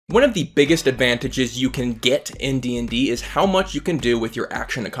One of the biggest advantages you can get in D&D is how much you can do with your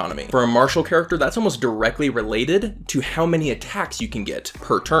action economy. For a martial character, that's almost directly related to how many attacks you can get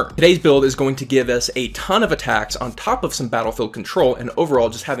per turn. Today's build is going to give us a ton of attacks on top of some battlefield control and overall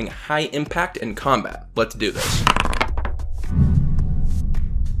just having high impact in combat. Let's do this.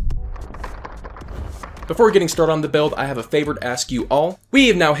 Before getting started on the build, I have a favor to ask you all. We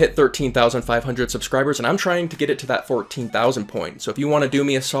have now hit 13,500 subscribers, and I'm trying to get it to that 14,000 point. So if you want to do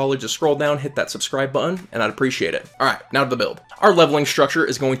me a solid, just scroll down, hit that subscribe button, and I'd appreciate it. All right, now to the build. Our leveling structure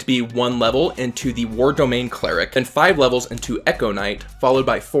is going to be 1 level into the War Domain Cleric, then 5 levels into Echo Knight, followed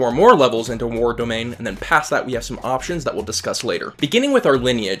by 4 more levels into War Domain, and then past that we have some options that we'll discuss later. Beginning with our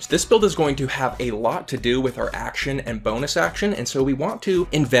lineage, this build is going to have a lot to do with our action and bonus action, and so we want to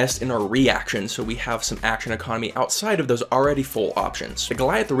invest in our reaction so we have some action economy outside of those already full options. The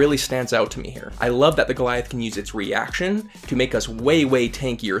Goliath really stands out to me here. I love that the Goliath can use its reaction to make us way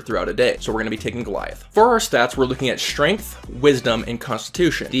tankier throughout a day, so we're going to be taking Goliath. For our stats, we're looking at Strength, Wisdom, and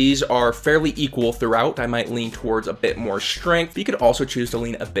Constitution. These are fairly equal throughout. I might lean towards a bit more Strength, but you could also choose to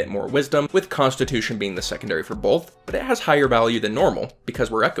lean a bit more Wisdom, with Constitution being the secondary for both, but it has higher value than normal because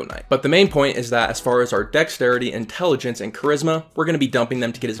we're Echo Knight. But the main point is that as far as our Dexterity, Intelligence, and Charisma, we're going to be dumping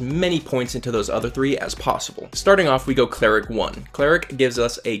them to get as many points into those other 3 as possible. Starting off, we go Cleric 1. Cleric gives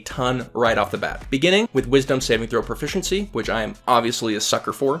us a ton right off the bat. Beginning with Wisdom saving throw proficiency, which I am obviously a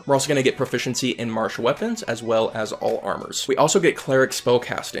sucker for. We're also going to get proficiency in martial weapons as well as all armors. We also get Cleric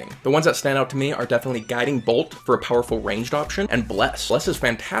spellcasting. The ones that stand out to me are definitely Guiding Bolt for a powerful ranged option, and Bless. Bless is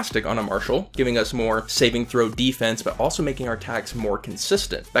fantastic on a martial, giving us more saving throw defense, but also making our attacks more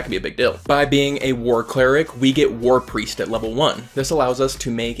consistent. That can be a big deal. By being a War Cleric, we get War Priest at level 1. This allows us to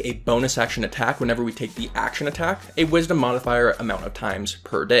make a bonus action attack whenever we take the action attack, a wisdom modifier amount of times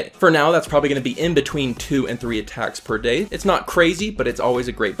per day. For now, that's probably going to be in between 2 and 3 attacks per day. It's not crazy, but it's always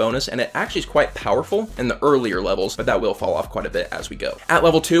a great bonus, and it actually is quite powerful in the earlier levels, but that will fall off quite a bit as we go. At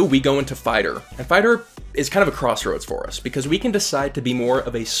level 2, we go into Fighter, and Fighter is kind of a crossroads for us because we can decide to be more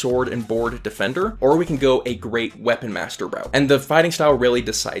of a sword and board defender, or we can go a great weapon master route. And the fighting style really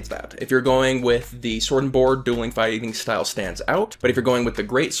decides that. If you're going with the sword and board, dueling fighting style stands out, but if you're going with the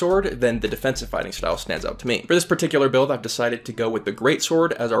great sword, then the defensive fighting style stands out to me. For this particular build, I've decided to go with the great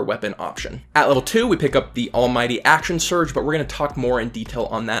sword as our weapon option. At level 2, we pick up the almighty action surge, but we're going to talk more in detail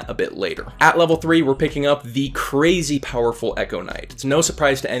on that a bit later. At level 3, we're picking up the crazy powerful Echo Knight. It's no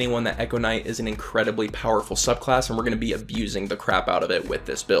surprise to anyone that Echo Knight is an incredibly powerful subclass, and we're going to be abusing the crap out of it with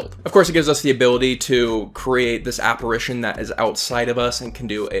this build. Of course, it gives us the ability to create this apparition that is outside of us and can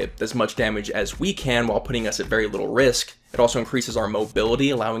do as much damage as we can while putting us at very little risk. It also increases our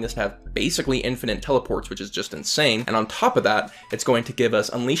mobility, allowing us to have basically infinite teleports, which is just insane. And on top of that, it's going to give us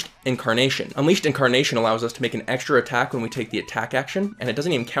Unleashed Incarnation. Unleashed Incarnation allows us to make an extra attack when we take the attack action, and it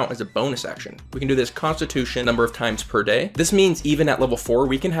doesn't even count as a bonus action. We can do this Constitution number of times per day. This means even at level 4,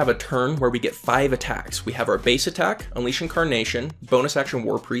 we can have a turn where we get 5 attacks. We have our base attack, Unleashed Incarnation, bonus action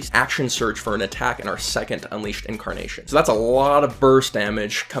War Priest, action Surge for an attack, and our second Unleashed Incarnation. So that's a lot of burst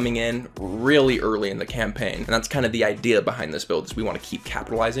damage coming in really early in the campaign, and that's kind of the idea behind this build, is we want to keep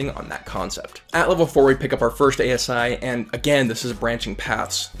capitalizing on that concept. At level 4, we pick up our first ASI, and again, this is branching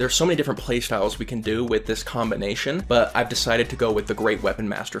paths. There's so many different playstyles we can do with this combination, but I've decided to go with the Great Weapon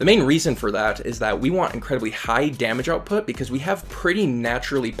Master. The main reason for that is that we want incredibly high damage output because we have pretty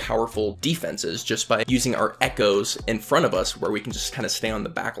naturally powerful defenses just by using our echoes in front of us, where we can just kind of stay on the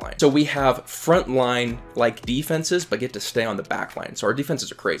back line. So we have front line like defenses, but get to stay on the back line. So our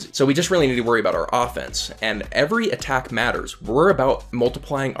defenses are crazy. So we just really need to worry about our offense, and every attack matters. We're about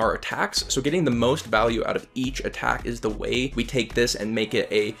multiplying our attacks, so getting the most value out of each attack is the way we take this and make it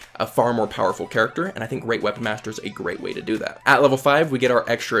a far more powerful character, and I think Great Weapon Master is a great way to do that. At level 5, we get our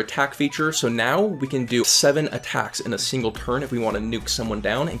extra attack feature, so now we can do 7 attacks in a single turn if we want to nuke someone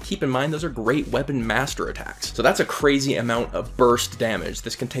down, and keep in mind those are Great Weapon Master attacks. So that's a crazy amount of burst damage.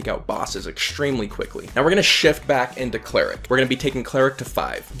 This can take out bosses extremely quickly. Now we're going to shift back into Cleric. We're going to be taking Cleric to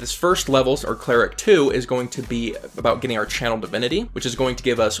 5. This first levels, or Cleric 2, is going to be about getting our Channel Divinity, which is going to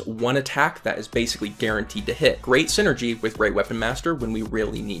give us 1 attack that is basically guaranteed to hit. Great synergy with Great Weapon Master when we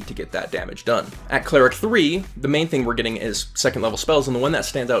really need to get that damage done. At Cleric 3, the main thing we're getting is second level spells, and the one that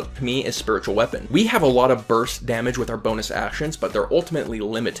stands out to me is Spiritual Weapon. We have a lot of burst damage with our bonus actions, but they're ultimately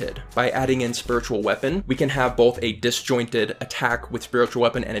limited. By adding in Spiritual Weapon, we can have both a disjointed attack with Spiritual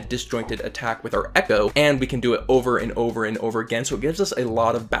Weapon and a disjointed attack with our Echo, and we can do it over and over and over again, so it gives us a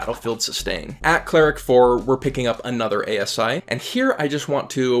lot of battlefield sustain. At Cleric 4, we're picking up another another ASI. And here I just want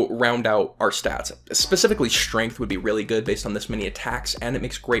to round out our stats. Specifically, strength would be really good based on this many attacks, and it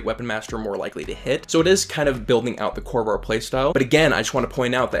makes Great Weapon Master more likely to hit. So it is kind of building out the core of our playstyle. But again, I just want to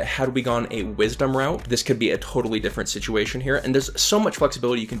point out that had we gone a wisdom route, this could be a totally different situation here. And there's so much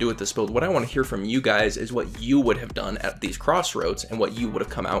flexibility you can do with this build. What I want to hear from you guys is what you would have done at these crossroads and what you would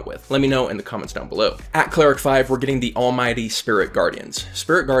have come out with. Let me know in the comments down below. At Cleric 5, we're getting the almighty Spirit Guardians.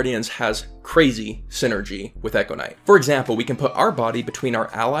 Spirit Guardians has crazy synergy with Echo Knight. For example, we can put our body between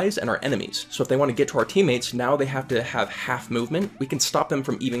our allies and our enemies. So if they want to get to our teammates, now they have to have half movement. We can stop them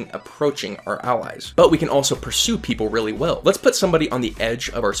from even approaching our allies. But we can also pursue people really well. Let's put somebody on the edge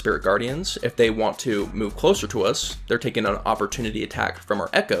of our Spirit Guardians. If they want to move closer to us, they're taking an opportunity attack from our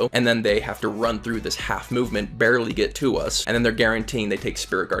Echo, and then they have to run through this half movement, barely get to us, and then they're guaranteeing they take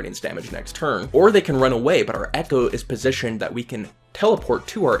Spirit Guardians damage next turn. Or they can run away, but our Echo is positioned that we can teleport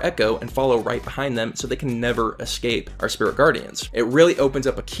to our Echo and follow right behind them so they can never escape our Spirit Guardians. It really opens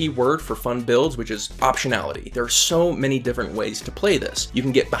up a key word for fun builds, which is optionality. There are so many different ways to play this. You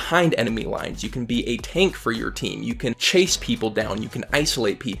can get behind enemy lines, you can be a tank for your team, you can chase people down, you can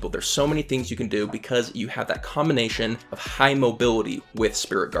isolate people. There's so many things you can do because you have that combination of high mobility with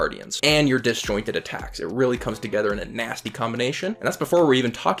Spirit Guardians and your disjointed attacks. It really comes together in a nasty combination, and that's before we're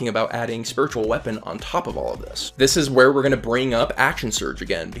even talking about adding Spiritual Weapon on top of all of this. This is where we're going to bring up Action Surge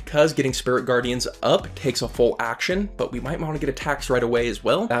again, because getting Spirit Guardians up takes a full action, but we might want to get attacks right away as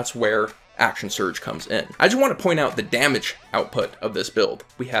well. That's where Action Surge comes in. I just want to point out the damage output of this build.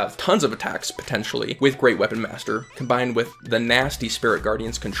 We have tons of attacks potentially with Great Weapon Master combined with the nasty Spirit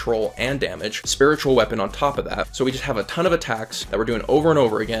Guardians control and damage, Spiritual Weapon on top of that. So we just have a ton of attacks that we're doing over and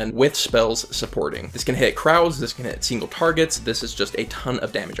over again with spells supporting. This can hit crowds, this can hit single targets. This is just a ton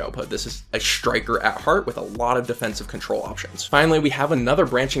of damage output. This is a striker at heart with a lot of defensive control options. Finally, we have another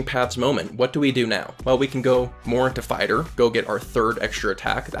branching paths moment. What do we do now? Well, we can go more into fighter, go get our third extra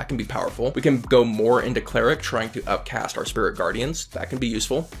attack. That can be powerful. We can go more into Cleric, trying to upcast our Spirit Guardians. That can be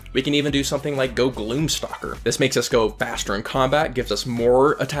useful. We can even do something like go Gloomstalker. This makes us go faster in combat, gives us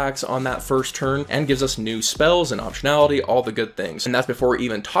more attacks on that first turn, and gives us new spells and optionality, all the good things. And that's before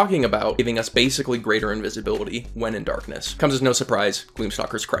even talking about giving us basically greater invisibility when in darkness. Comes as no surprise,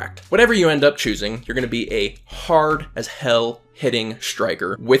 Gloomstalker's cracked. Whatever you end up choosing, you're going to be a hard as hell hitting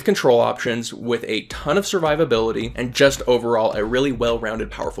striker with control options, with a ton of survivability, and just overall a really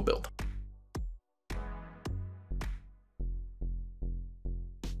well-rounded, powerful build.